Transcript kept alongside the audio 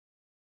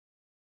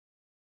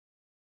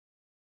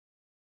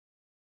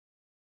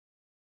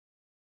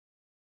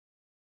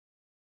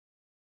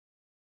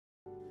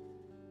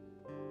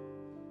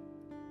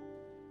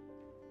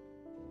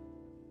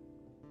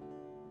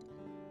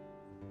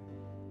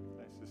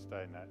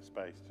stay in that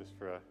space just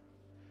for a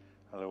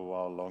little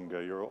while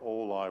longer. You're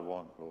all I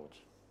want, Lord.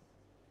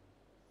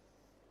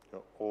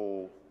 You're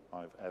all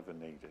I've ever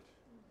needed.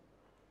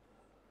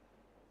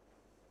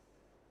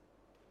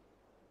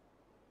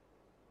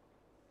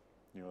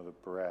 You're the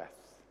breath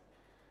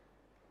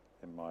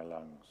in my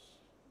lungs.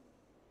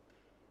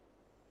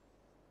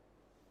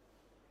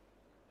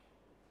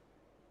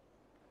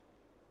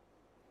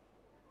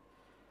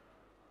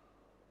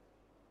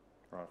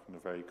 Right from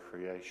the very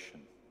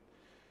creation,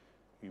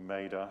 you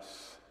made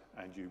us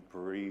and you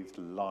breathed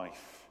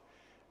life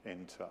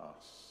into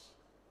us.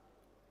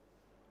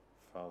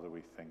 Father,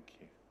 we thank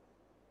you.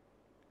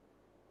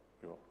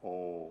 You're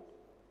all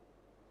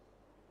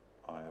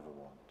I ever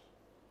want.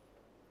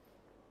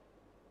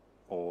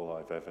 All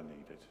I've ever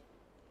needed.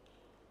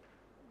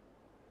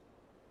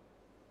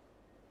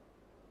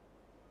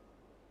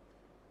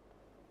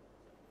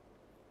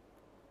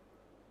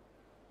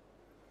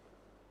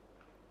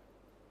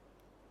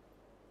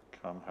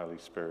 Come, Holy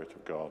Spirit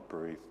of God,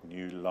 breathe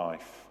new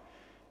life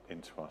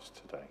into us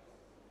today.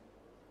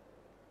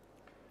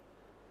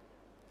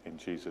 In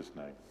Jesus'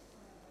 name.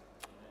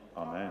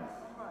 Amen.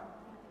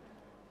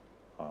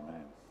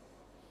 Amen.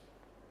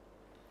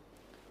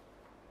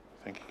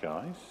 Thank you,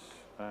 guys.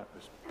 That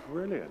was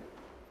brilliant.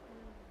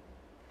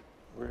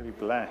 Really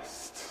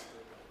blessed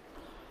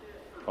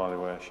by the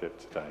worship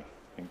today.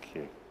 Thank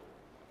you.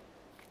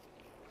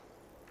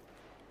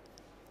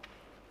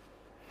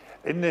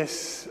 In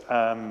this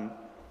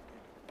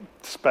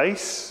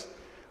space,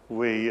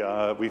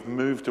 we've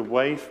moved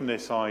away from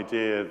this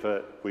idea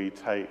that we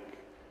take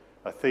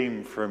a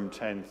theme from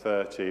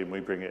 10:30 and we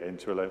bring it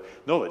into 11.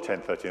 Not that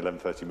 10:30 and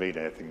 11:30 mean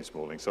anything this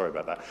morning. Sorry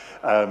about that.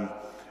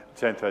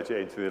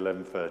 10:30 into the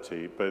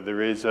 11:30, but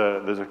there's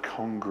a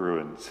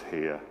congruence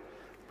here,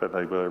 but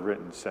they were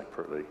written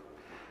separately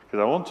because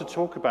I want to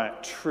talk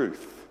about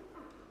truth,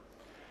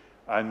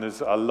 and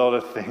there's a lot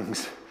of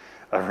things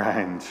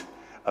around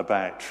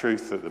about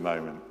truth at the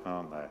moment,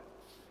 aren't there?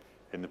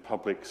 In the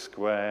public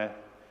square,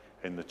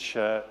 in the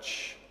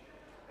church,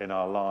 in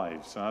our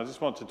lives. And I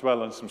just want to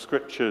dwell on some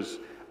scriptures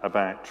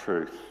about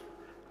truth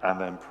and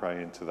then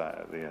pray into that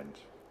at the end.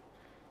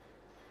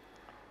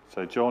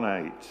 So John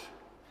 8,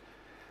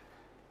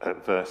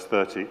 at verse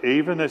 30,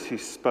 even as he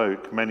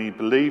spoke, many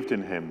believed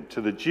in him.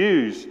 To the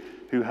Jews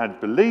who had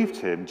believed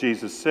him,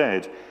 Jesus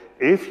said,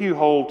 if you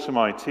hold to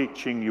my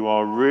teaching, you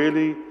are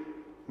really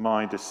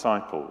my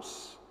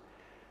disciples.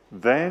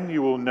 Then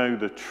you will know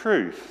the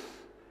truth,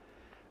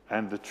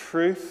 and the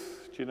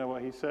truth, do you know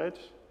what he said?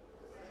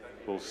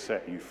 Will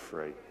set you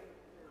free.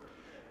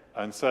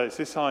 And so it's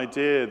this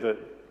idea that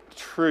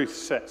truth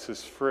sets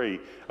us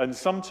free. And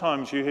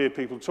sometimes you hear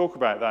people talk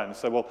about that and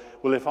say, well,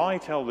 if I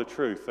tell the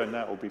truth, then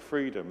that will be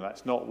freedom.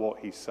 That's not what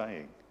he's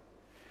saying.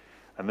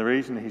 And the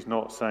reason he's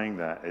not saying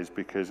that is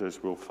because,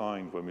 as we'll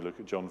find when we look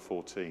at John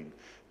 14,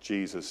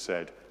 Jesus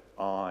said,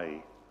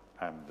 I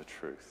am the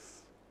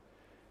truth.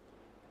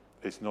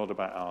 It's not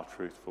about our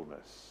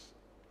truthfulness.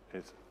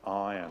 It's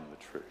I am the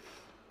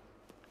truth.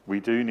 We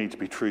do need to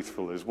be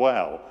truthful as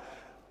well,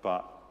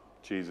 but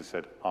Jesus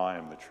said, I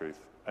am the truth,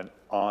 and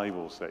I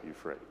will set you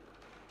free.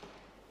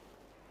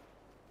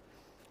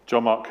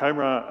 John Mark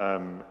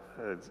Comer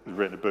has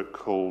written a book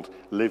called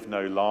Live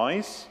No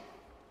Lies,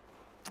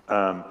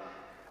 and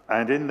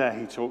in there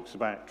he talks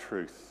about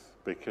truth,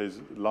 because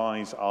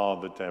lies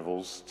are the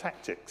devil's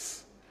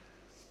tactics.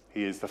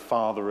 He is the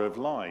father of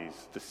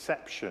lies,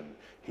 deception.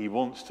 He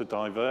wants to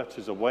divert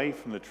us away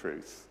from the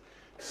truth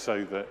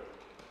so that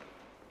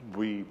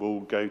we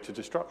will go to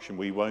destruction.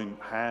 We won't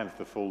have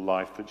the full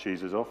life that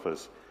Jesus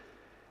offers.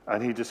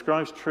 And he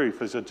describes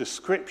truth as a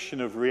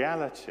description of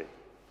reality.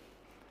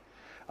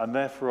 And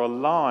therefore a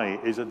lie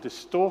is a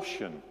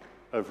distortion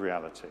of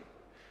reality.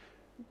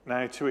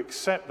 Now, to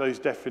accept those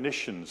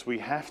definitions, we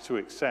have to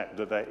accept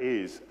that there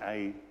is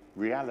a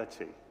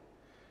reality.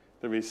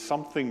 There is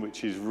something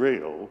which is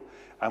real,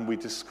 and we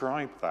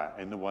describe that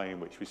in the way in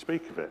which we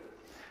speak of it.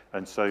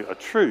 And so a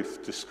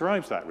truth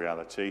describes that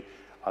reality.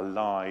 A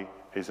lie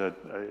is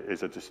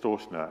a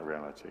distortion of that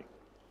reality.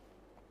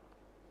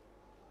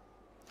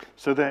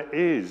 So there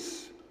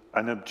is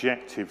an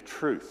objective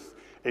truth.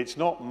 It's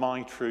not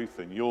my truth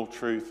and your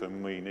truth,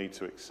 and we need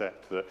to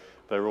accept that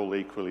they're all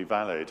equally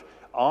valid.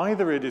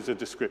 Either it is a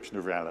description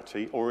of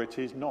reality or it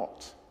is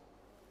not.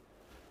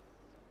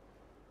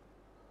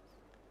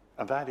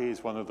 And that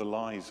is one of the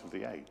lies of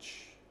the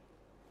age.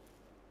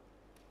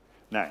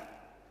 Now,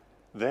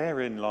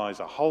 therein lies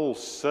a whole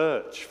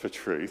search for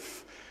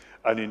truth,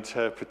 an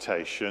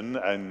interpretation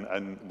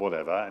and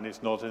whatever, and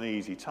it's not an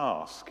easy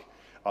task.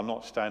 I'm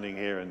not standing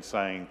here and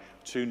saying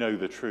to know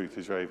the truth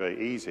is very,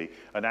 very easy.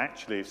 And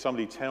actually, if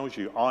somebody tells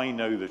you, I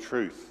know the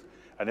truth,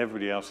 and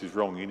everybody else is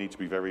wrong, you need to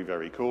be very,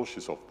 very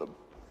cautious of them.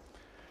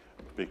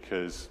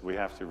 Because we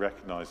have to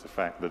recognize the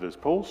fact that, as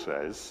Paul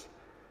says,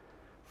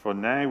 for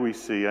now we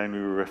see only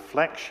a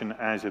reflection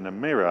as in a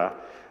mirror,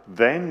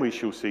 then we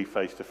shall see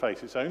face to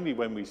face. It's only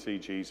when we see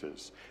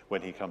Jesus,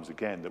 when he comes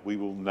again, that we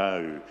will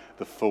know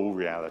the full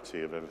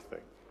reality of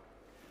everything.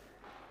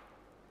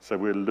 So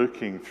we're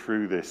looking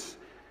through this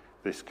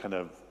kind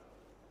of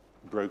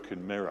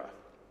broken mirror.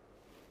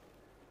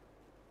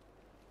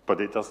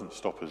 But it doesn't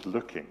stop us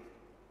looking.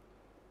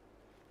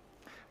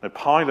 Now,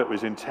 Pilate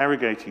was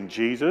interrogating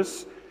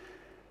Jesus.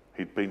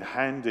 He'd been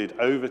handed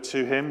over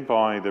to him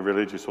by the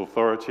religious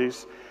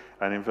authorities.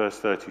 And in verse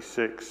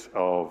 36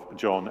 of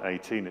John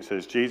 18, it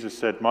says, Jesus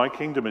said, "My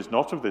kingdom is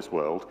not of this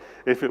world.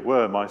 If it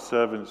were, my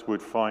servants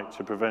would fight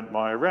to prevent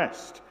my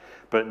arrest.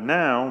 But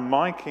now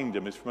my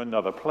kingdom is from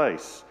another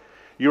place."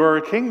 "You are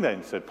a king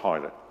then," said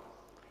Pilate.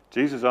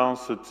 Jesus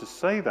answered, "To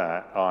say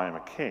that I am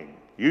a king,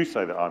 you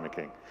say that I'm a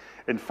king.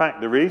 In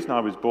fact, the reason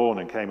I was born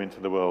and came into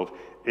the world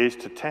is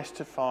to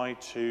testify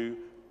to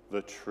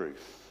the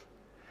truth.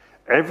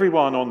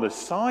 Everyone on the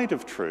side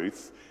of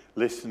truth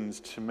listens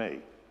to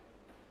me.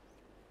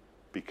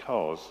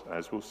 Because,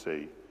 as we'll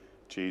see,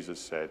 Jesus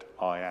said,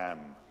 I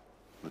am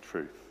the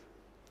truth."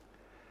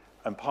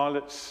 And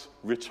Pilate's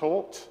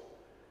retort,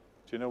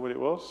 do you know what it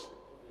was?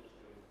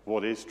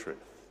 What is truth?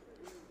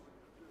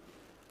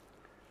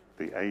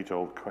 The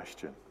age-old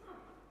question.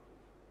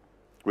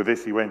 With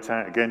this, he went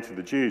out again to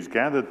the Jews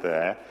gathered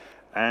there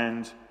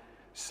and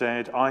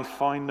said, "I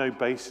find no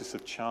basis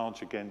of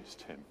charge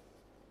against him."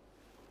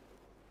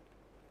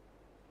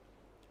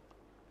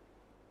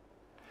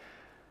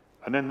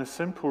 And then the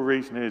simple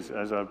reason is,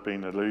 as I've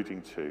been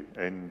alluding to,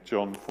 in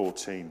John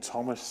 14,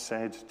 Thomas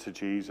said to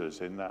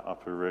Jesus in that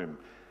upper room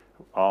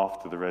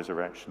after the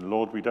resurrection,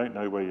 "Lord, we don't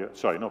know where you're..."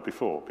 Sorry, not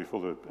before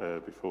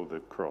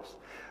the cross.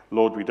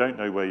 "Lord, we don't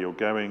know where you're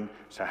going,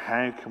 so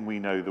how can we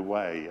know the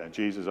way?" And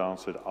Jesus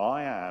answered,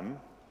 "I am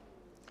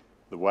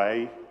the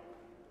way,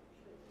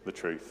 the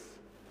truth,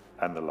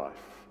 and the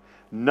life.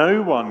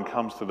 No one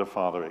comes to the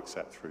Father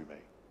except through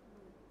me.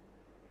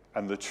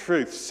 And the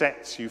truth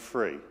sets you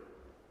free."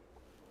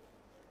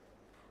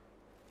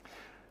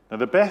 Now,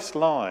 the best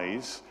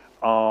lies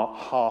are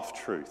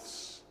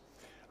half-truths.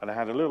 And I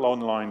had a little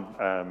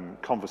online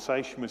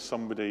conversation with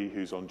somebody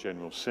who's on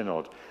General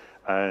Synod,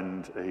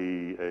 and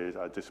he is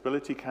a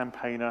disability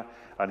campaigner,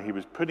 and he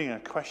was putting a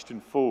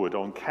question forward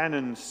on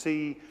Canon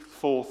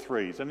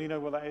C43. Does anybody know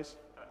what that is?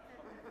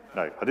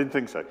 No, I didn't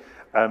think so.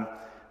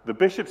 The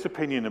bishop's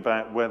opinion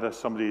about whether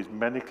somebody is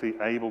medically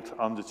able to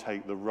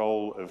undertake the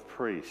role of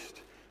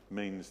priest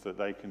means that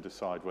they can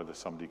decide whether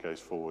somebody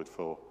goes forward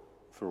for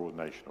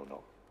ordination or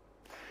not.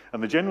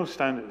 And the General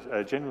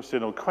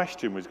Synod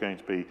question was going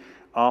to be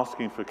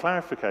asking for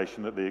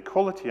clarification that the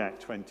Equality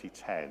Act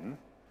 2010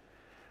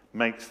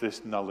 makes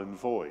this null and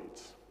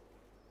void,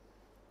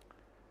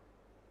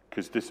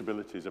 because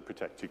disability is a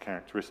protected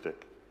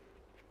characteristic.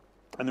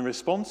 And the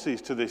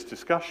responses to this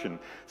discussion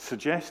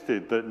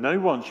suggested that no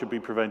one should be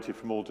prevented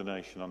from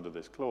ordination under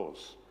this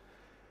clause.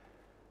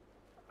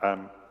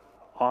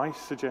 I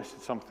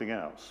suggested something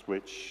else,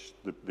 which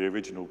the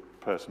original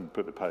person who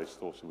put the post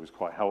thought it was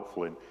quite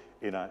helpful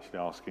in actually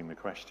asking the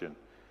question.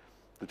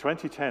 The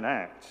 2010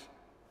 Act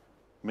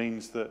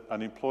means that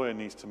an employer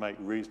needs to make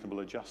reasonable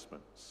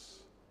adjustments.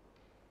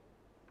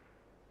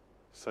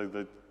 So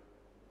the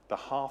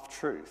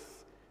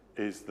half-truth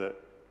is that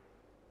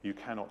you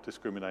cannot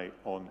discriminate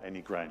on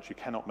any grounds. You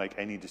cannot make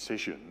any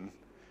decision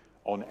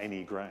on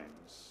any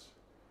grounds.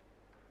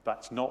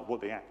 That's not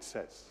what the Act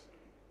says.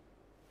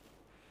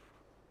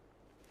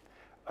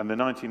 And the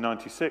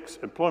 1996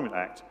 Employment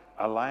Act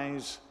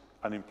allows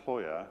an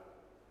employer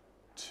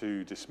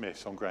to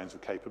dismiss on grounds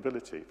of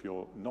capability. If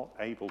you're not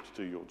able to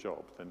do your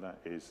job, then that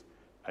is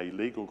a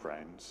legal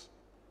grounds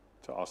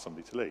to ask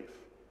somebody to leave.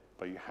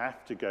 But you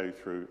have to go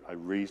through a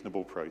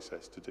reasonable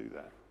process to do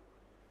that.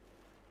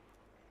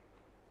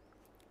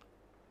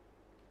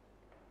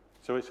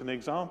 So it's an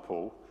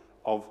example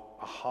of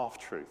a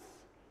half-truth.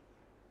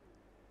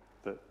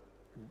 That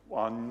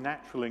our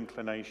natural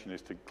inclination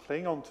is to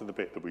cling on to the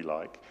bit that we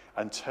like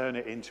and turn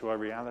it into a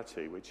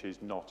reality, which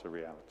is not a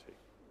reality.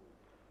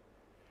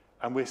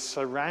 And we're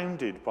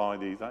surrounded by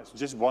these. That's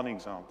just one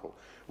example.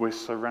 We're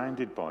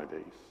surrounded by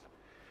these.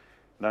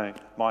 Now,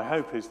 my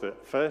hope is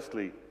that,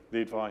 firstly,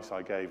 the advice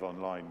I gave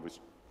online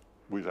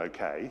was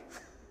okay.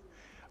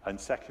 And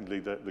secondly,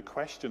 that the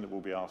question that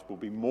will be asked will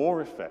be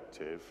more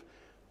effective,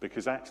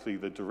 because actually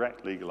the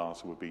direct legal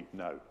answer would be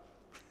no.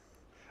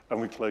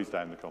 And we close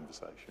down the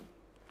conversation.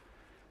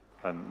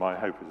 And my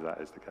hope is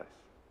that is the case.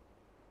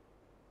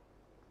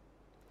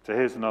 So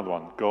here's another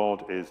one.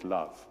 God is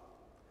love.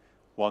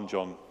 1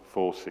 John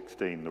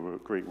 4:16, the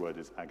Greek word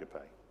is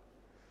agape.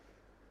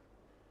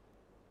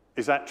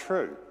 Is that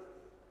true?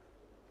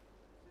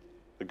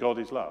 That God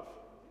is love?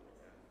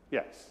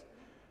 Yes.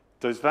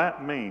 Does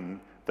that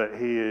mean that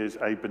he is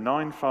a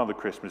benign Father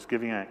Christmas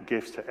giving out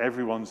gifts to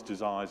everyone's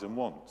desires and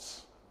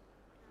wants?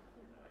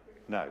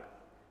 No.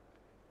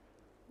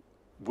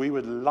 We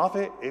would love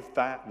it if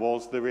that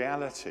was the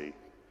reality,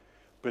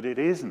 but it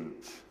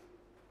isn't.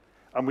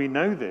 And we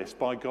know this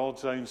by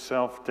God's own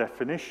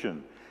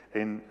self-definition.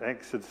 In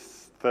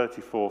Exodus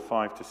 34,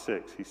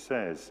 5-6, he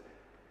says,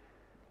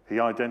 he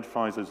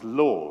identifies as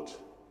Lord.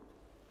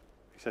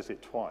 He says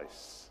it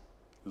twice.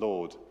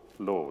 Lord,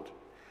 Lord.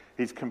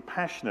 He's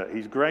compassionate,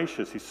 he's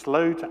gracious, he's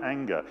slow to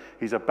anger,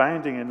 he's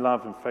abounding in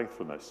love and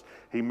faithfulness.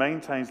 He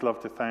maintains love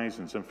to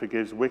thousands and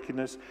forgives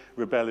wickedness,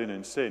 rebellion,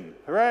 and sin.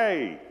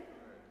 Hooray!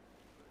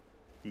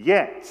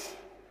 Yet,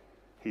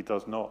 he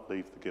does not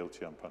leave the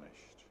guilty unpunished.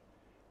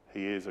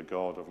 He is a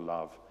God of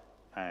love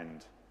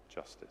and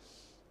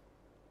justice.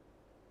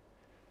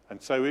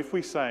 And so if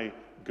we say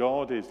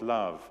God is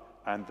love,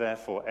 and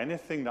therefore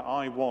anything that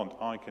I want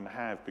I can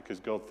have because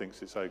God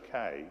thinks it's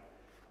okay,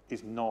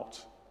 is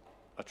not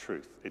a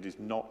truth. It is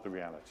not the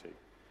reality.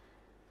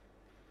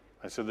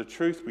 And so the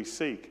truth we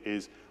seek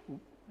is,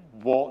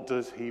 what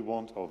does he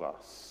want of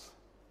us?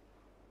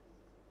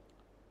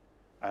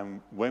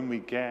 And when we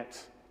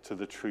get to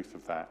the truth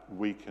of that,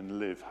 we can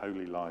live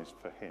holy lives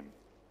for him.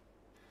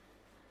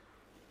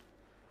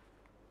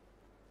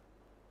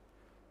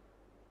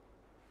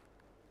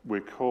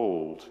 We're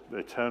called, the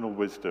eternal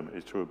wisdom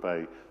is to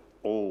obey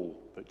all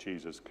that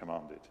Jesus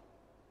commanded.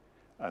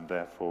 And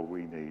therefore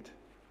we need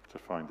to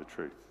find the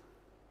truth.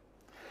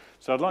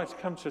 So I'd like to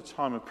come to a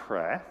time of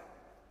prayer.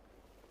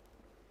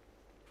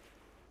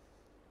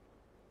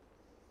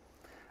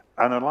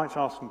 And I'd like to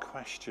ask some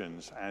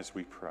questions as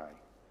we pray.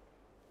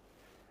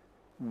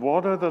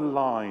 What are the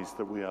lies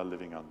that we are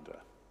living under?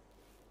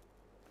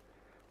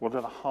 What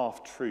are the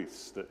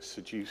half-truths that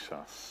seduce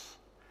us?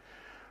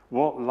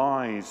 What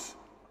lies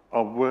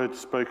are words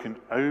spoken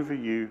over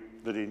you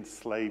that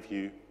enslave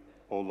you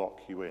or lock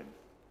you in?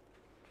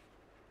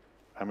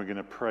 And we're going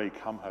to pray,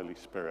 come Holy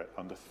Spirit,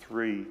 under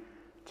 3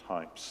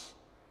 types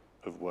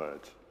of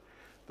word.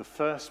 The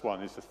first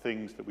one is the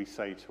things that we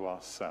say to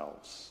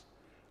ourselves,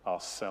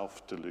 our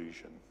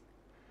self-delusion.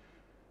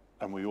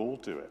 And we all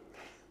do it.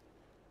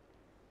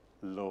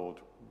 Lord,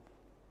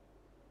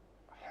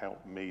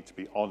 help me to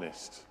be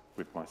honest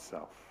with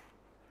myself.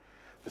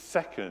 The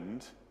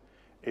second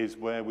is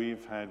where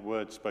we've had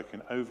words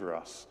spoken over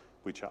us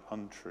which are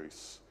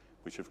untruths,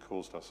 which have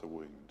caused us a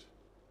wound.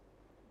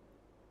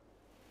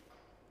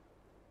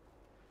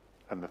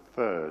 And the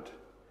third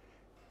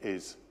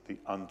is the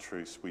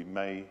untruths we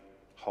may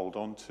hold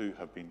on to,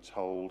 have been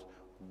told,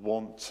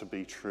 want to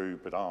be true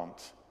but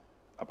aren't,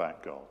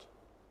 about God.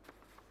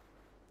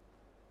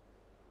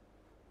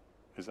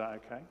 Is that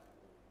okay?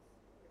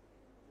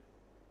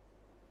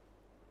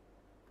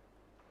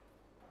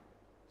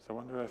 So I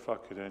wonder if I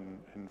could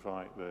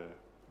invite the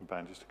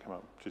band just to come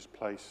up, just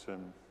play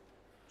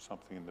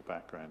something in the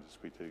background as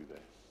we do this.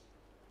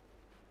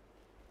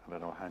 And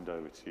then I'll hand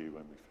over to you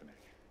when we finish.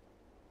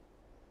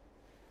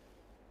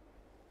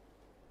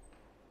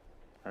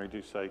 And we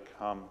do say,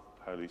 come,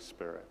 Holy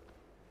Spirit.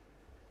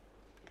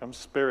 Come,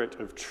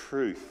 Spirit of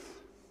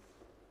truth.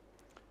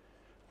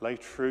 Lay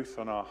truth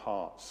on our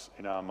hearts,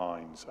 in our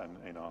minds, and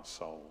in our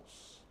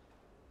souls.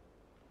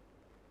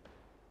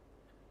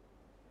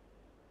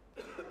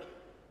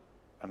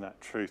 And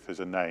that truth is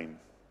a name.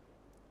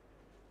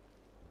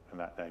 And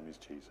that name is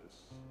Jesus.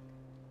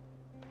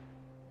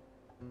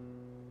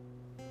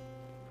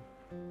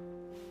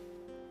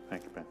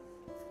 Thank you, Ben.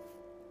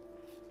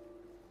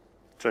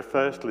 So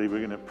firstly, we're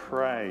going to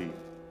pray,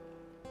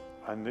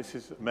 and this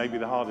is maybe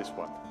the hardest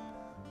one,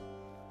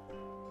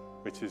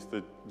 which is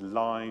the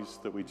lies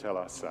that we tell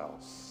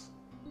ourselves,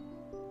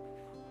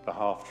 the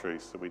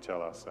half-truths that we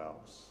tell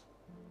ourselves.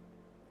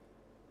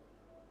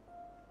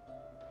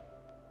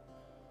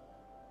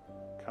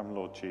 Come,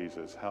 Lord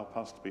Jesus, help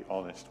us to be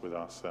honest with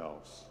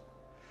ourselves,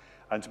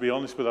 and to be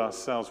honest with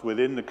ourselves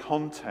within the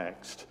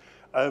context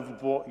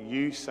of what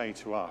you say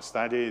to us.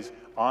 That is,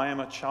 I am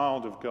a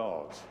child of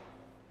God.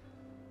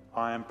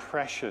 I am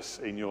precious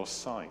in your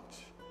sight.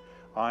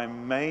 I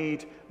am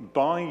made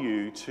by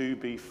you to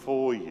be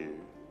for you.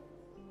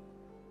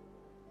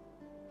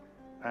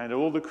 And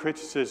all the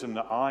criticism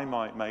that I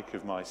might make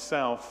of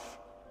myself,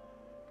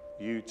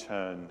 you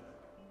turn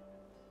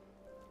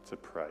to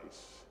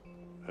praise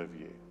of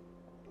you.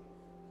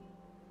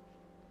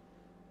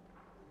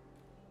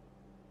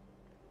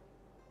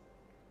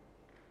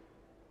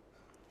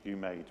 You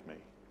made me.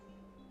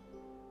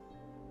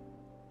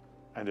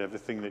 And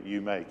everything that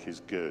you make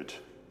is good.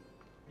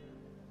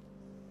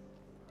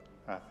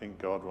 I think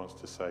God wants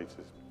to say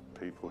to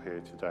people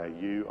here today,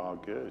 you are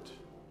good.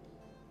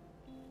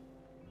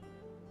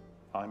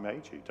 I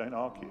made you. Don't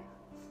argue.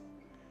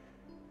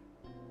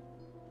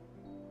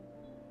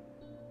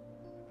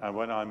 And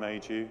when I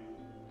made you,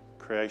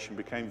 creation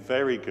became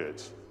very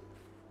good.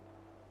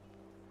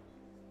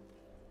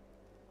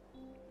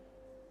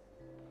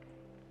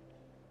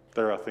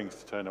 There are things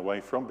to turn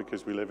away from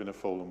because we live in a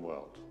fallen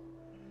world.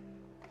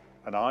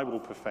 And I will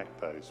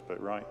perfect those, but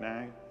right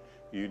now,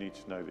 you need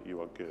to know that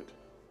you are good.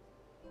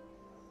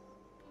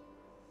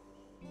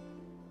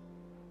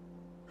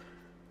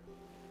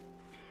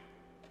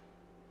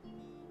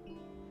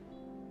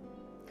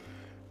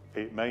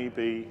 It may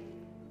be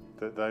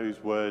that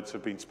those words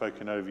have been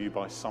spoken over you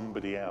by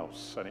somebody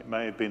else, and it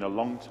may have been a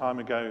long time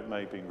ago, it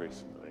may have been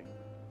recently.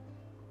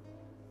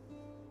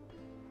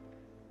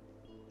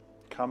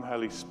 Come,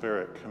 Holy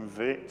Spirit,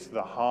 convict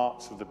the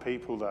hearts of the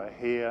people that are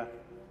here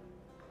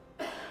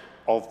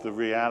of the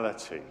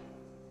reality,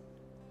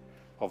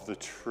 of the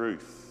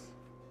truth,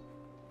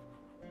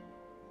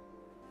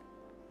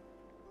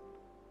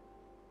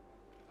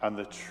 And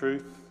the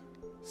truth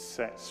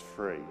sets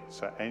free.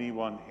 So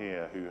anyone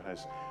here who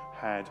has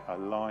had a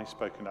lie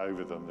spoken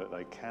over them that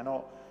they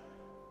cannot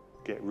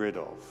get rid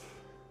of.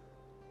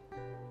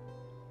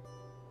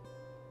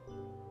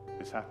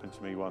 This happened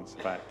to me once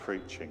about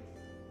preaching.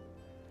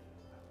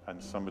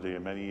 And somebody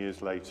many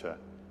years later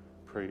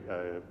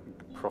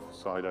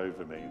prophesied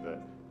over me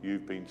that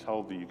you've been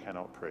told that you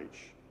cannot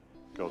preach.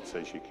 God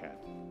says you can.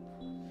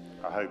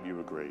 I hope you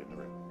agree in the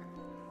room.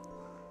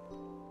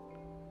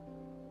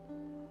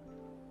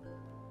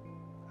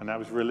 And that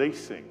was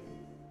releasing.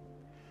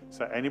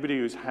 So anybody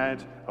who's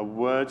had a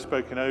word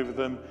spoken over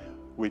them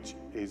which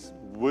is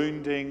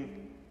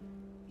wounding,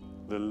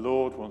 the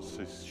Lord wants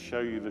to show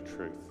you the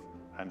truth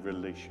and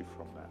release you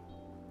from that.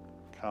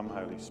 Come,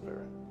 Holy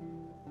Spirit.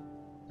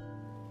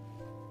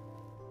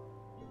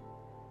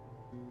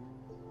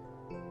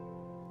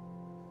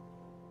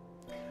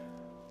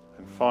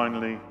 And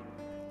finally,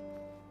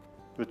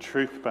 the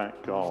truth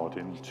about God.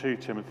 In 2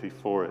 Timothy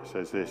 4 it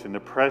says this: in the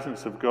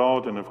presence of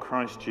God and of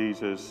Christ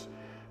Jesus,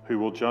 who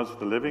will judge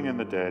the living and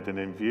the dead, and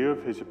in view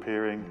of his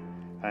appearing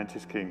and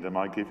his kingdom,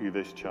 I give you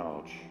this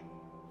charge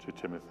to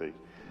Timothy.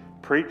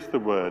 Preach the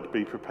word,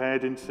 be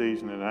prepared in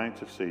season and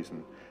out of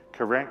season,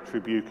 correct,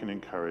 rebuke, and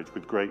encourage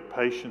with great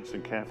patience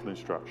and careful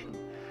instruction.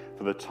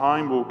 For the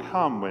time will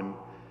come when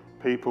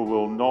people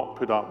will not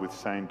put up with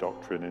sound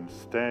doctrine.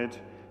 Instead,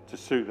 to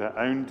suit their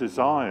own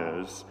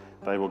desires,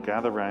 they will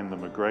gather round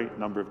them a great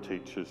number of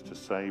teachers to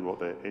say what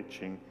their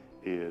itching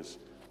ears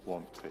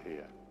want to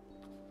hear.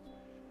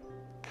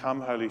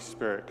 Come, Holy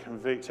Spirit,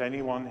 convict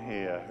anyone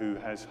here who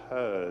has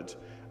heard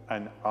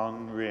an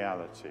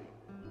unreality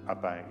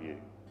about you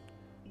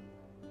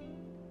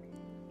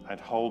and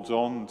holds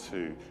on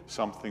to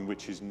something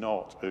which is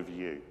not of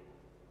you,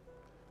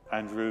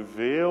 and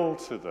reveal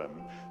to them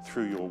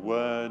through your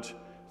word,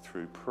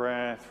 through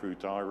prayer, through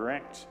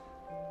direct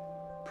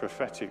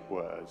prophetic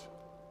word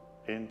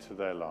into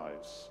their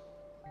lives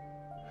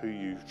who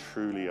you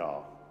truly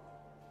are.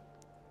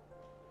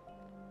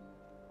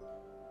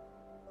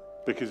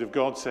 Because if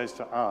God says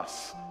to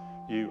us,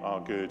 you are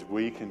good,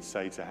 we can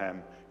say to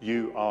him,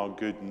 you are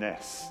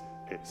goodness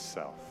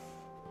itself.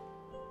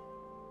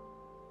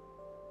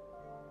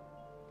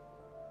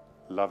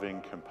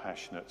 Loving,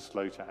 compassionate,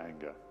 slow to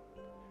anger,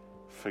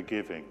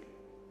 forgiving,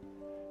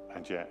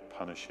 and yet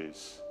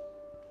punishes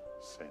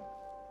sin.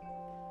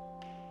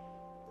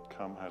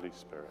 Come, Holy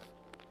Spirit,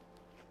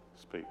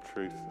 speak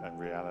truth and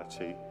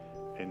reality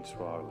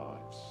into our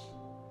lives.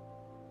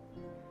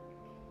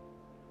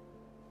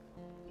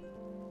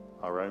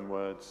 Our own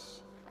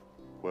words,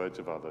 words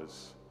of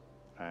others,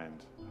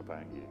 and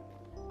about you.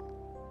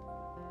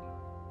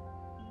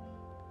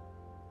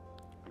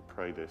 We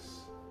pray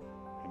this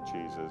in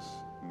Jesus'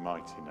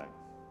 mighty name.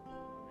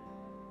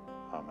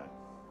 Amen.